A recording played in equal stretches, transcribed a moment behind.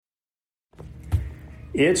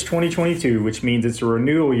It's 2022, which means it's a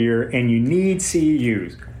renewal year, and you need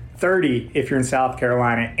CEUs. 30 if you're in South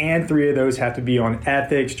Carolina, and 3 of those have to be on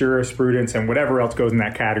ethics, jurisprudence, and whatever else goes in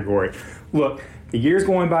that category. Look, the year's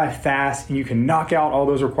going by fast, and you can knock out all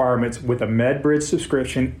those requirements with a MedBridge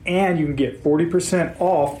subscription, and you can get 40%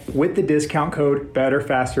 off with the discount code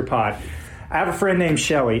BetterFasterPod. I have a friend named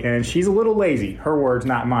Shelly, and she's a little lazy. Her words,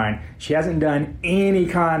 not mine. She hasn't done any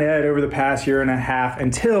Con Ed over the past year and a half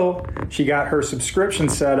until she got her subscription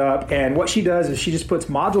set up. And what she does is she just puts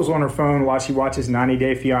modules on her phone while she watches 90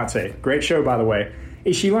 Day Fiance. Great show, by the way.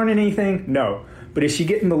 Is she learning anything? No. But is she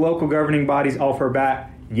getting the local governing bodies off her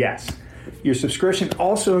back? Yes. Your subscription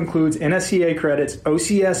also includes NSCA credits,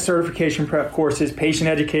 OCS certification prep courses, patient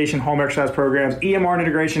education, home exercise programs, EMR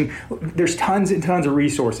integration. There's tons and tons of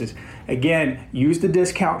resources. Again, use the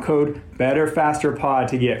discount code BetterFasterPod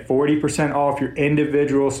to get 40% off your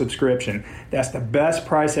individual subscription. That's the best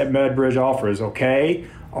price that MedBridge offers, okay?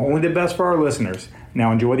 Only the best for our listeners.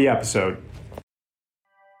 Now enjoy the episode.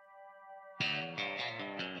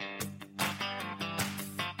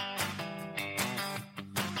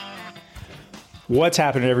 What's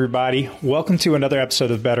happening, everybody? Welcome to another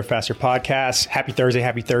episode of Better Faster Podcast. Happy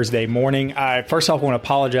Thursday morning. I first off want to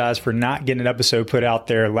apologize for not getting an episode put out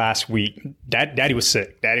there last week. Daddy was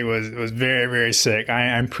sick. Daddy was very, very sick.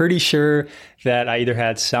 I'm pretty sure that I either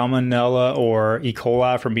had salmonella or E.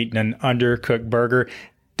 coli from eating an undercooked burger.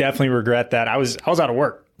 Definitely regret that. I was out of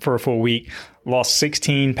work for a full week. Lost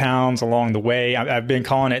 16 pounds along the way. I've been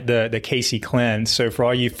calling it the Casey cleanse. So for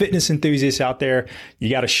all you fitness enthusiasts out there,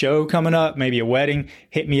 you got a show coming up, maybe a wedding,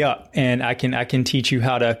 hit me up and I can teach you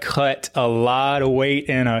how to cut a lot of weight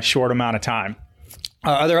in a short amount of time.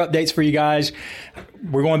 Other updates for you guys.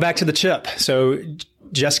 We're going back to the chip. So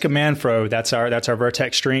Jessica Manfro, that's our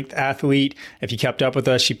Vertex Strength athlete. If you kept up with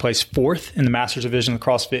us, she placed 4th in the Masters Division of the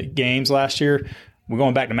CrossFit Games last year. We're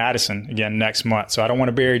going back to Madison again next month. So I don't want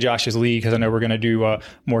to bury Josh's lead because I know we're going to do a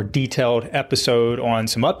more detailed episode on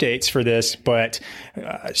some updates for this, but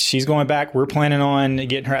she's going back. We're planning on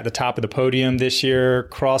getting her at the top of the podium this year.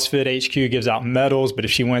 CrossFit HQ gives out medals, but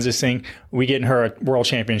if she wins this thing, we getting her a world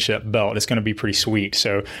championship belt. It's going to be pretty sweet.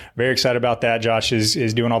 So very excited about that. Josh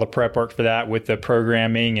is doing all the prep work for that with the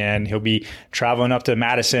programming, and he'll be traveling up to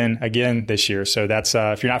Madison again this year. So that's,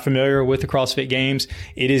 if you're not familiar with the CrossFit Games,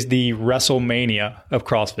 it is the WrestleMania of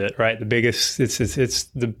CrossFit, right? The biggest, it's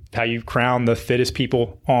the how you crown the fittest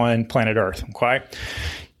people on planet Earth. Okay.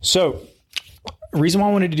 So the reason why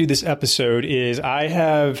I wanted to do this episode is I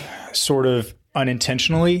have sort of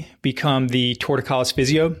unintentionally become the torticollis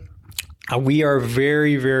physio. We are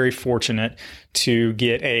very, very fortunate to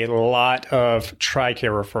get a lot of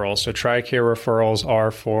TRICARE referrals. So TRICARE referrals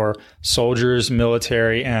are for soldiers,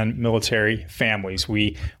 military, and military families.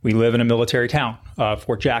 We live in a military town,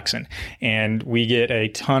 Fort Jackson, and we get a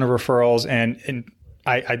ton of referrals. And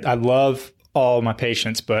I love all my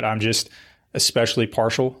patients, but I'm just especially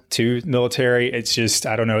partial to military. It's just,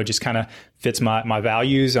 I don't know, it just kind of fits my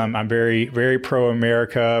values. I'm very, very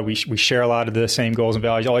pro-America. We share a lot of the same goals and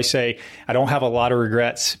values. I always say I don't have a lot of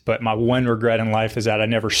regrets, but my one regret in life is that I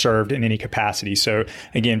never served in any capacity. So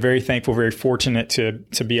again, very thankful, very fortunate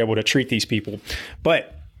to be able to treat these people.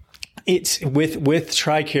 But it's with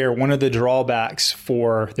TRICARE, one of the drawbacks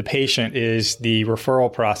for the patient is the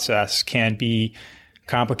referral process can be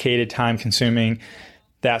complicated, time consuming,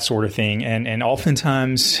 that sort of thing. And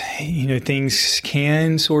oftentimes, things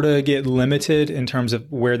can sort of get limited in terms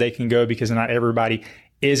of where they can go because not everybody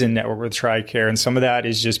is in network with TRICARE. And some of that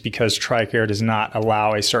is just because TRICARE does not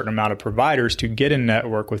allow a certain amount of providers to get in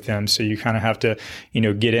network with them. So you kind of have to,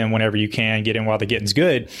 get in whenever you can, get in while the getting's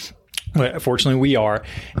good. But fortunately we are.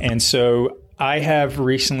 And so I have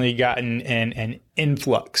recently gotten an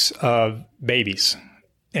influx of babies.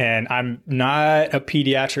 And I'm not a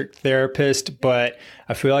pediatric therapist, but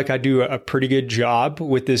I feel like I do a pretty good job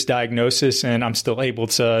with this diagnosis, and I'm still able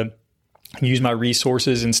to use my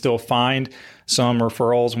resources and still find some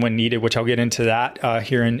referrals when needed, which I'll get into that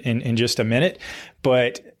here in just a minute.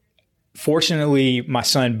 But fortunately, my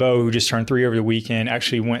son, Bo, who just turned 3 over the weekend,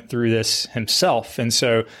 actually went through this himself. And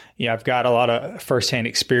so, I've got a lot of firsthand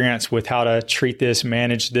experience with how to treat this,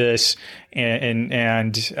 manage this. And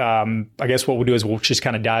I guess what we'll do is we'll just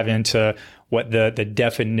kind of dive into what the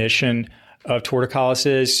definition of torticollis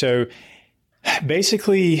is. So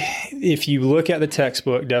basically, if you look at the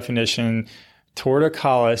textbook definition,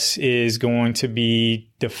 torticollis is going to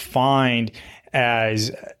be defined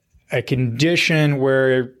as a condition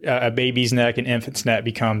where a baby's neck, an infant's neck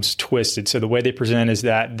becomes twisted. So the way they present is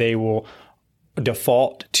that they will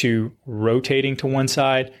default to rotating to one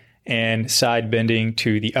side and side bending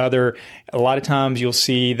to the other. A lot of times you'll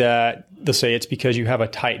see that they'll say it's because you have a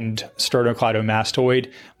tightened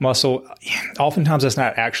sternocleidomastoid muscle. Oftentimes that's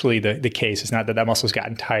not actually the case. It's not that muscle's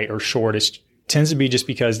gotten tight or short. It tends to be just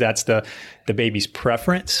because that's the baby's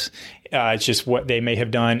preference. It's just what they may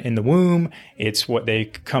have done in the womb. It's what they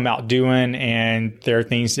come out doing. And there are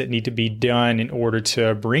things that need to be done in order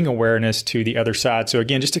to bring awareness to the other side. So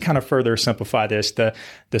again, just to kind of further simplify this, the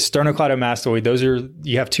sternocleidomastoid,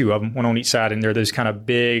 you have two of them, one on each side, and they're those kind of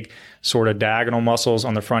big sort of diagonal muscles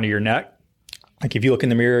on the front of your neck. Like if you look in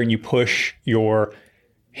the mirror and you push your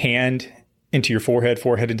hand into your forehead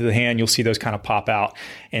into the hand, you'll see those kind of pop out.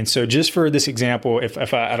 And so just for this example, if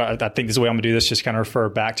I think this is the way I'm gonna do this, just kind of refer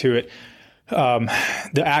back to it.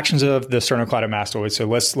 The actions of the sternocleidomastoid. So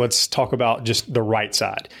let's talk about just the right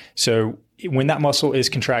side. So when that muscle is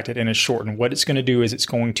contracted and is shortened, what it's going to do is it's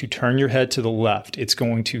going to turn your head to the left. It's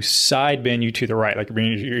going to side bend you to the right, like you're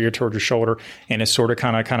bringing your ear towards your shoulder, and it's sort of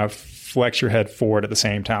kind of flex your head forward at the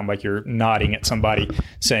same time, like you're nodding at somebody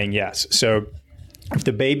saying yes. So if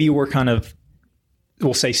the baby were kind of,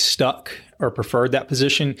 we'll say, stuck or preferred that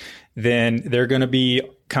position, then they're going to be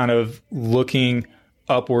kind of looking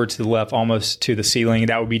upward to the left, almost to the ceiling.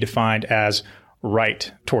 That would be defined as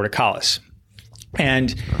right torticollis.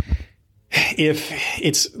 And if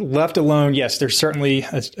it's left alone, yes, there's certainly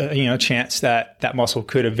a chance that muscle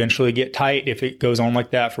could eventually get tight if it goes on like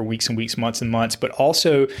that for weeks and weeks, months and months. But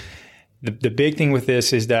also, the big thing with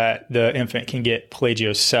this is that the infant can get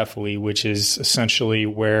plagiocephaly, which is essentially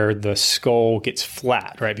where the skull gets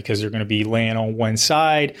flat, right? Because they're going to be laying on one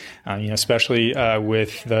side, especially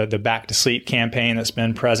with the Back to Sleep campaign that's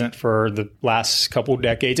been present for the last couple of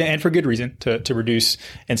decades, and for good reason, to reduce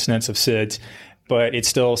incidence of SIDS. But it's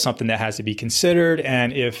still something that has to be considered.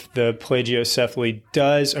 And if the plagiocephaly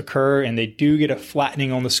does occur and they do get a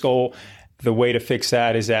flattening on the skull, the way to fix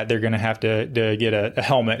that is that they're going to have to get a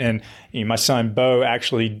helmet. And my son Bo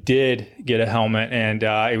actually did get a helmet, and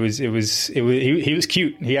he was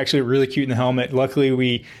cute. He actually really cute in the helmet. Luckily,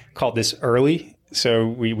 we caught this early, so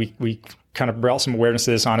we kind of brought some awareness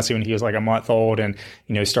to this honestly when he was like a month old, and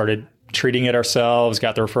started treating it ourselves,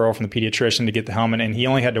 got the referral from the pediatrician to get the helmet, and he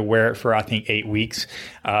only had to wear it for, I think, 8 weeks.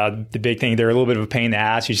 The big thing, they're a little bit of a pain in the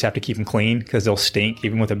ass. You just have to keep them clean because they'll stink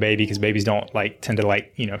even with a baby, because babies don't tend to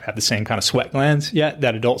have the same kind of sweat glands yet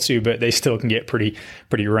that adults do, but they still can get pretty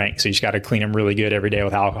rank. So you just got to clean them really good every day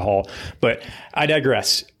with alcohol. But I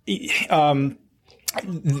digress.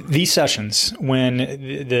 These sessions, when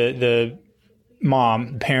the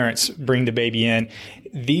parents bring the baby in,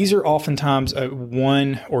 these are oftentimes a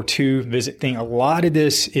 1 or 2 visit thing. A lot of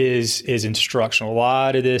this is instructional. A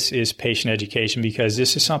lot of this is patient education, because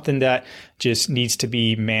this is something that just needs to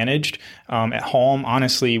be managed at home,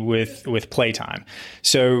 honestly, with playtime.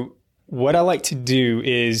 So what I like to do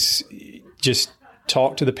is just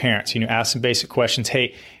talk to the parents, ask some basic questions.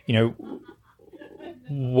 Hey,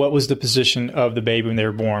 what was the position of the baby when they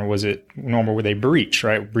were born? Was it normal? Were they breech,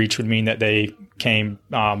 right? Breech would mean that they came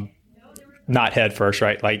not head first,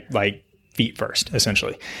 right? Like feet first,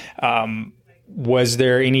 essentially. Was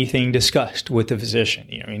there anything discussed with the physician?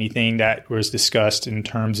 Anything that was discussed in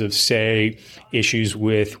terms of, say, issues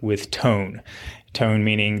with tone? Tone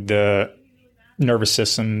meaning the nervous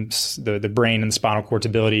systems, the brain and the spinal cord's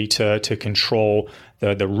ability to control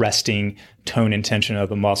the resting tone and tension of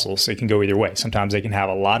the muscles. So it can go either way. Sometimes they can have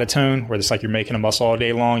a lot of tone, where it's like you're making a muscle all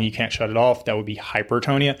day long, you can't shut it off. That would be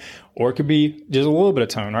hypertonia. Or it could be just a little bit of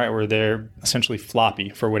tone, right, where they're essentially floppy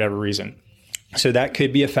for whatever reason. So that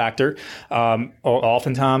could be a factor.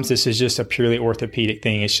 Oftentimes, this is just a purely orthopedic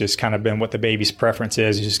thing. It's just kind of been what the baby's preference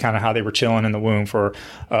is. It's just kind of how they were chilling in the womb for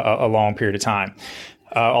a long period of time.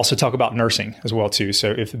 Also talk about nursing as well, too. So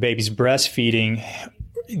if the baby's breastfeeding,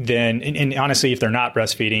 then, and honestly, if they're not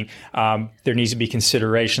breastfeeding, there needs to be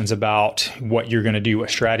considerations about what you're going to do, what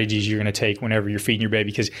strategies you're going to take whenever you're feeding your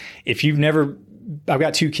baby. Because if you've never, I've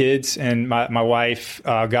got 2 kids, and my wife,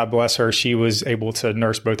 God bless her, she was able to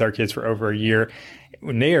nurse both our kids for over a year.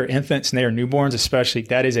 When they are infants and they are newborns, especially,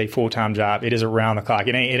 that is a full-time job. It is around the clock.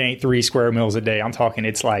 It ain't 3 square meals a day. I'm talking,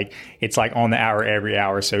 it's like on the hour, every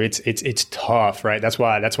hour. So it's tough, right? That's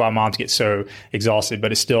why moms get so exhausted,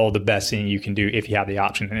 but it's still the best thing you can do if you have the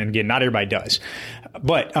option. And again, not everybody does,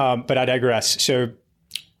 but I digress. So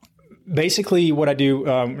basically what I do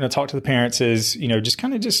when I talk to the parents is,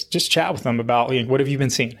 just chat with them about, what have you been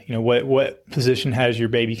seeing? What position has your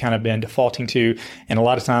baby kind of been defaulting to? And a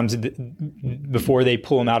lot of times before they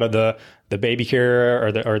pull them out of the baby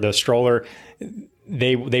carrier or the stroller,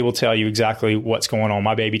 they will tell you exactly what's going on.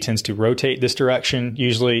 My baby tends to rotate this direction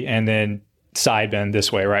usually, and then side bend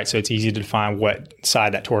this way, right? So it's easy to define what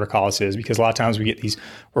side that torticollis is, because a lot of times we get these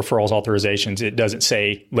referrals authorizations. It doesn't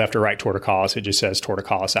say left or right torticollis. It just says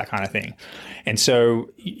torticollis, that kind of thing. And so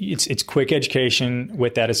it's quick education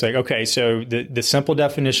with that. It's like, okay, so the simple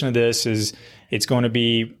definition of this is it's going to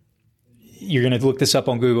be, you're going to look this up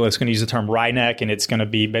on Google. It's going to use the term Wryneck, and it's going to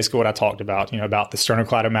be basically what I talked about, about the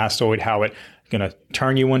sternocleidomastoid, how it's going to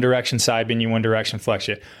turn you one direction, side bend you one direction, flex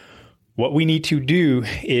you. What we need to do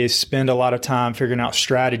is spend a lot of time figuring out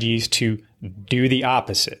strategies to do the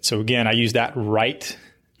opposite. So again, I use that right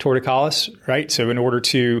torticollis, right? So in order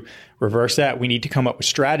to reverse that, we need to come up with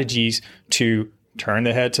strategies to turn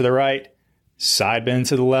the head to the right, side bend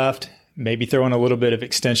to the left, maybe throw in a little bit of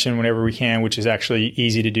extension whenever we can, which is actually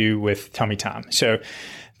easy to do with tummy time. So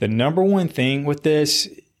the number one thing with this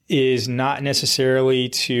is not necessarily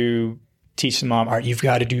to teach the mom, all right, you've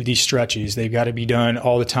got to do these stretches. They've got to be done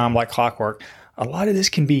all the time like clockwork. A lot of this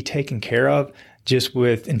can be taken care of just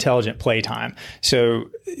with intelligent playtime. So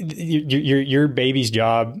your baby's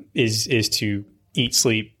job is to eat,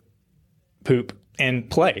 sleep, poop, and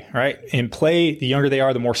play, right? And play, the younger they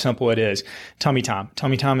are, the more simple it is. Tummy time.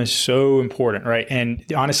 Tummy time is so important, right? And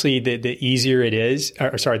honestly, the easier it is,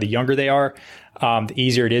 the younger they are, the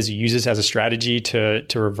easier it is to use this as a strategy to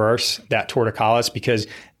reverse that torticollis, because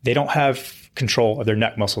they don't have control of their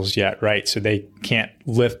neck muscles yet, right? So they can't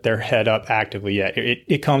lift their head up actively yet.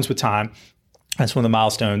 It comes with time. That's one of the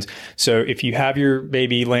milestones. So if you have your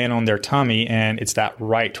baby laying on their tummy and it's that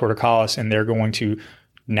right torticollis and they're going to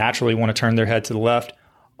naturally want to turn their head to the left,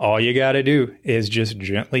 all you got to do is just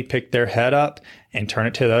gently pick their head up and turn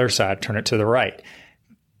it to the other side, turn it to the right.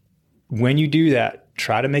 When you do that,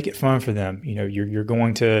 try to make it fun for them. You're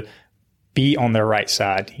going to be on their right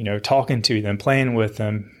side, talking to them, playing with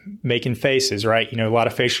them, making faces, right? A lot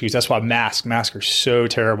of facial cues. That's why masks are so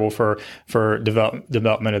terrible for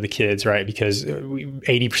development of the kids, right? Because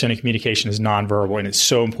 80% of communication is nonverbal, and it's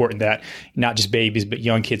so important that not just babies, but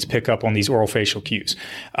young kids pick up on these oral facial cues.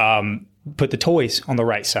 Put the toys on the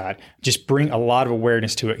right side. Just bring a lot of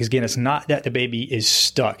awareness to it. Because again, it's not that the baby is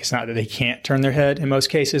stuck. It's not that they can't turn their head in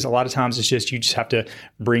most cases. A lot of times it's just, you just have to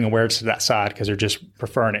bring awareness to that side because they're just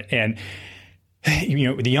preferring it. And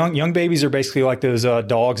the young babies are basically like those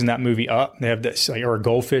dogs in that movie Up. They have this, or a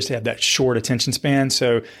goldfish. They have that short attention span.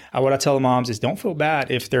 So what I tell the moms is, don't feel bad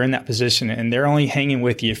if they're in that position and they're only hanging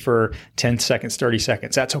with you for 10 seconds, 30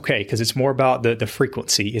 seconds. That's okay, because it's more about the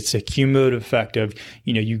frequency. It's a cumulative effect of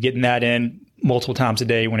you getting that in multiple times a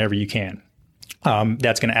day whenever you can.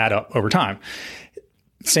 That's going to add up over time.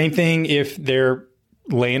 Same thing if they're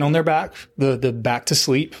laying on their back, the back to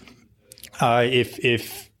sleep.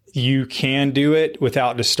 If you can do it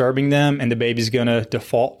without disturbing them and the baby's going to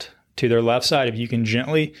default to their left side, if you can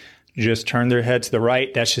gently just turn their head to the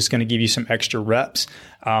right, that's just going to give you some extra reps.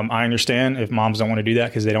 I understand if moms don't want to do that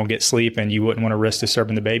because they don't get sleep and you wouldn't want to risk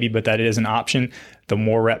disturbing the baby, but that is an option. The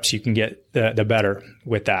more reps you can get, the better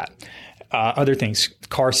with that. Other things,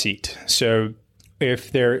 car seat. So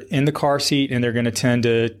if they're in the car seat and they're going to tend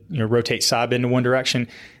to rotate side bend in one direction,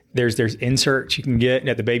 there's inserts you can get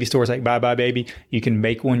at the baby stores like Bye Bye Baby. You can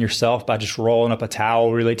make one yourself by just rolling up a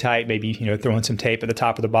towel really tight, maybe throwing some tape at the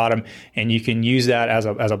top or the bottom, and you can use that as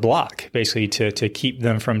a block basically to keep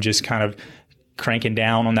them from just kind of cranking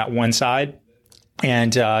down on that one side.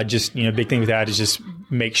 And big thing with that is just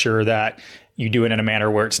make sure that you do it in a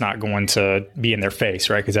manner where it's not going to be in their face,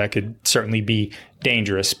 right? Because that could certainly be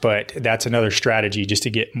dangerous, but that's another strategy just to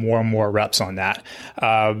get more and more reps on that.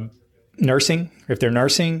 Nursing, if they're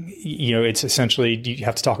nursing, it's essentially, you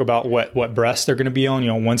have to talk about what breast they're going to be on.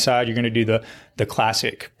 On one side, you're going to do the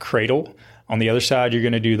classic cradle. On the other side, you're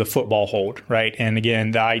going to do the football hold, right? And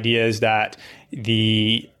again, the idea is that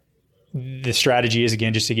the strategy is,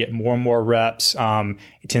 again, just to get more and more reps.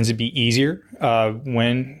 It tends to be easier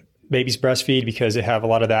when babies breastfeed because they have a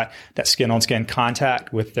lot of that skin-on-skin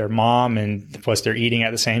contact with their mom, and plus they're eating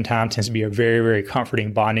at the same time. Tends to be a very, very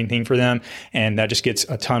comforting bonding thing for them, and that just gets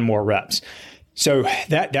a ton more reps. So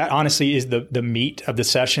that honestly is the meat of the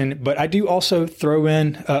session. But I do also throw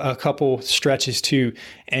in a couple stretches too,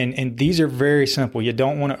 and these are very simple. You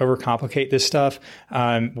don't want to overcomplicate this stuff.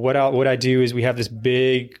 What I do is we have this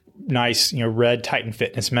big, nice, red Titan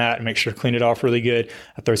Fitness mat, and make sure to clean it off really good.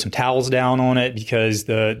 I throw some towels down on it because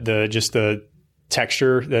the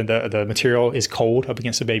texture, the material is cold up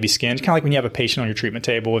against the baby's skin. It's kind of like when you have a patient on your treatment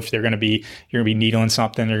table. If you're going to be needling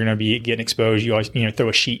something, they're going to be getting exposed. You always, throw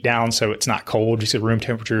a sheet down so it's not cold. Just the room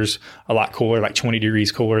temperature is a lot cooler, like 20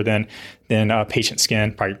 degrees cooler than patient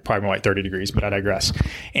skin, probably more like 30 degrees, but I digress.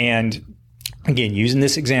 And again, using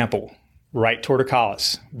this example, right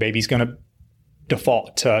torticollis, baby's going to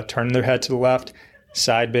default to turn their head to the left,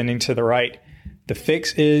 side bending to the right. The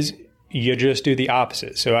fix is you just do the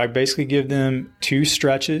opposite. So I basically give them 2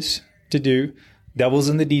 stretches to do. Devil's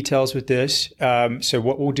in the details with this. So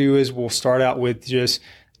what we'll do is we'll start out with just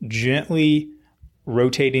gently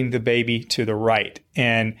rotating the baby to the right.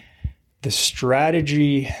 And the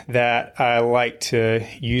strategy that I like to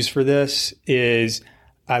use for this is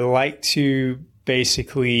I like to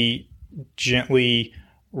basically gently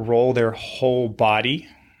roll their whole body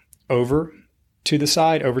over to the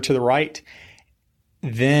side, over to the right,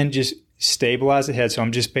 then just stabilize the head. So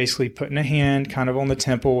I'm just basically putting a hand kind of on the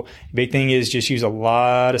temple. Big thing is just use a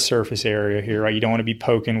lot of surface area here, right? You don't want to be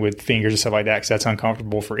poking with fingers and stuff like that because that's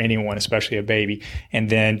uncomfortable for anyone, especially a baby. And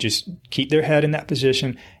then just keep their head in that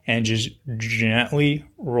position and just gently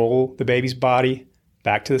roll the baby's body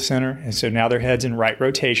back to the center. And so now their head's in right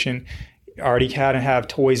rotation. Already kind of have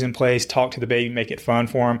toys in place, talk to the baby, make it fun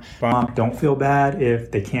for them. Don't feel bad if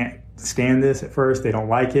they can't stand this at first, they don't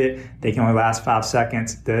like it, they can only last 5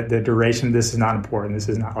 seconds. The duration of this is not important. This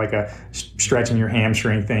is not like a stretching your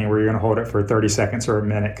hamstring thing where you're going to hold it for 30 seconds or a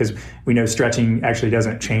minute, because we know stretching actually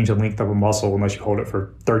doesn't change the length of a muscle unless you hold it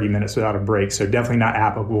for 30 minutes without a break. So definitely not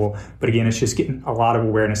applicable. But again, it's just getting a lot of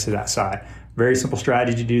awareness to that side. Very simple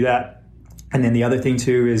strategy to do that. And then the other thing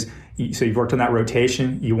too is, so you've worked on that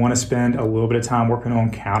rotation, you want to spend a little bit of time working on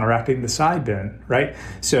counteracting the side bend, right?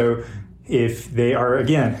 So if they are,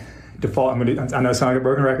 again, default, I know it sounds like a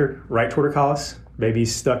broken record, right torticollis,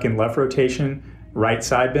 baby's stuck in left rotation, right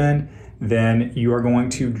side bend, then you are going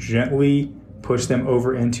to gently push them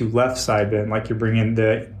over into left side bend, like you're bringing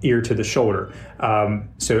the ear to the shoulder.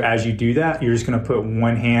 So as you do that, you're just going to put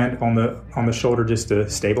one hand on the shoulder just to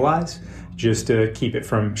stabilize, just to keep it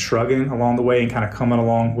from shrugging along the way and kind of coming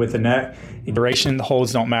along with the neck. The duration, the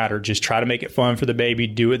holds don't matter. Just try to make it fun for the baby.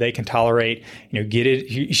 Do what they can tolerate. Get it.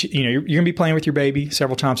 You're going to be playing with your baby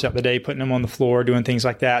several times throughout the day, putting them on the floor, doing things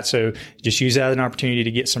like that. So just use that as an opportunity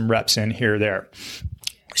to get some reps in here or there.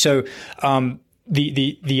 So,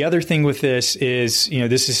 the other thing with this is,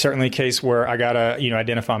 this is certainly a case where I gotta,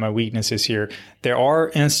 identify my weaknesses here. There are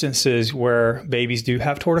instances where babies do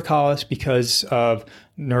have torticollis because of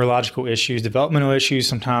neurological issues, developmental issues,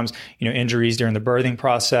 sometimes, injuries during the birthing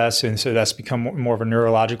process. And so that's become more of a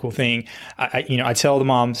neurological thing. I tell the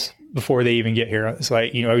moms before they even get here, it's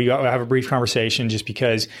like, you have a brief conversation, just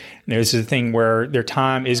because this is a thing where their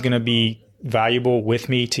time is going to be valuable with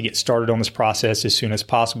me to get started on this process as soon as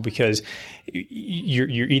possible, because you're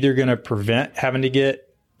either going to prevent having to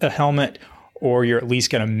get a helmet, or you're at least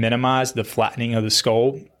going to minimize the flattening of the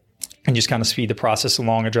skull and just kind of speed the process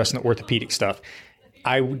along, addressing the orthopedic stuff.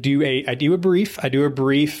 I do a brief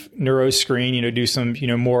neuro screen, do some,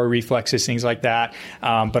 more reflexes, things like that.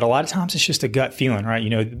 But a lot of times it's just a gut feeling, right?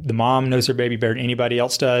 The mom knows their baby better than anybody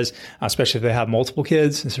else does, especially if they have multiple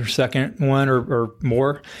kids. It's their second one or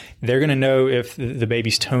more. They're going to know if the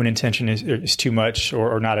baby's tone and tension is too much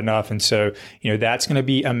or not enough. And so, that's going to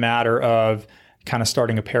be a matter of kind of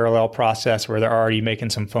starting a parallel process where they're already making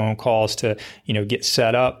some phone calls to, get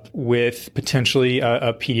set up with potentially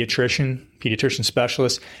a pediatrician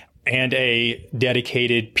specialist and a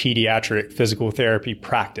dedicated pediatric physical therapy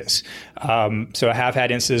practice. So I have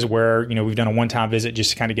had instances where, we've done a one-time visit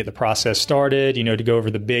just to kind of get the process started, to go over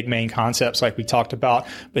the big main concepts like we talked about,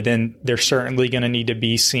 but then they're certainly going to need to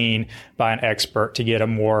be seen by an expert to get a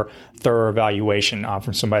more thorough evaluation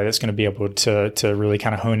from somebody that's going to be able to really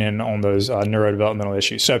kind of hone in on those neurodevelopmental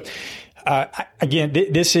issues. So again,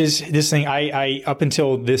 this thing, I up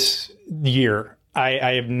until this year,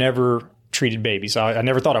 I have never treated babies. I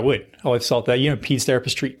never thought I would. I always thought that, peds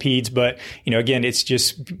therapists treat peds, but, again, it's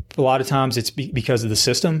just a lot of times it's because of the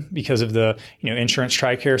system, because of the, insurance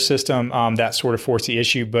TRICARE system, that sort of forced the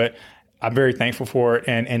issue. But I'm very thankful for it,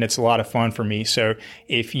 and it's a lot of fun for me. So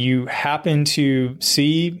if you happen to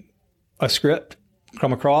see a script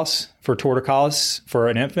come across for torticollis for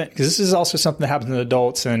an infant, because this is also something that happens in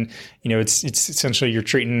adults, and it's essentially you're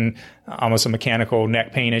treating almost a mechanical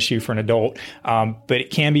neck pain issue for an adult, but it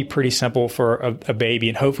can be pretty simple for a baby.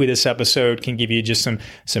 And hopefully this episode can give you just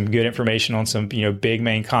some good information on some big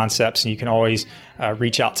main concepts, and you can always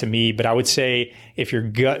reach out to me. But I would say if your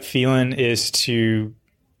gut feeling is to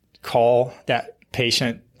call that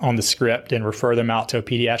patient on the script and refer them out to a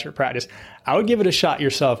pediatric practice, I would give it a shot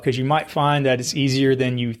yourself, because you might find that it's easier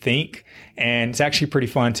than you think. And it's actually pretty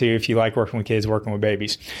fun too if you like working with kids, working with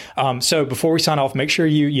babies. So before we sign off, make sure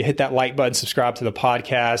you hit that like button, subscribe to the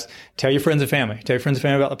podcast, tell your friends and family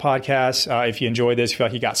about the podcast. If you enjoy this, you feel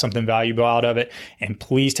like you got something valuable out of it, and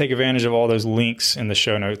please take advantage of all those links in the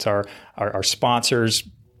show notes. Our sponsors,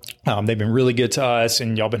 they've been really good to us,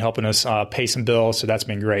 and y'all been helping us pay some bills. So that's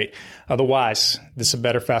been great. Otherwise, this is a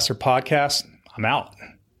Better Faster podcast. I'm out.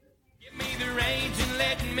 Give me the rain.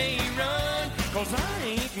 'cause I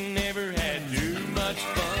ain't never had too much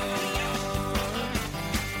fun.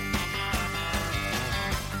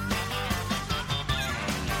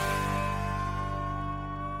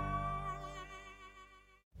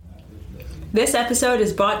 This episode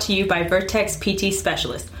is brought to you by Vertex PT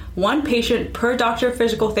Specialist. One patient per doctor of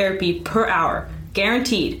physical therapy per hour.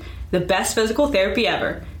 Guaranteed. The best physical therapy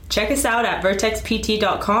ever. Check us out at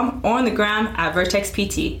vertexpt.com or on the gram at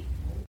vertexpt.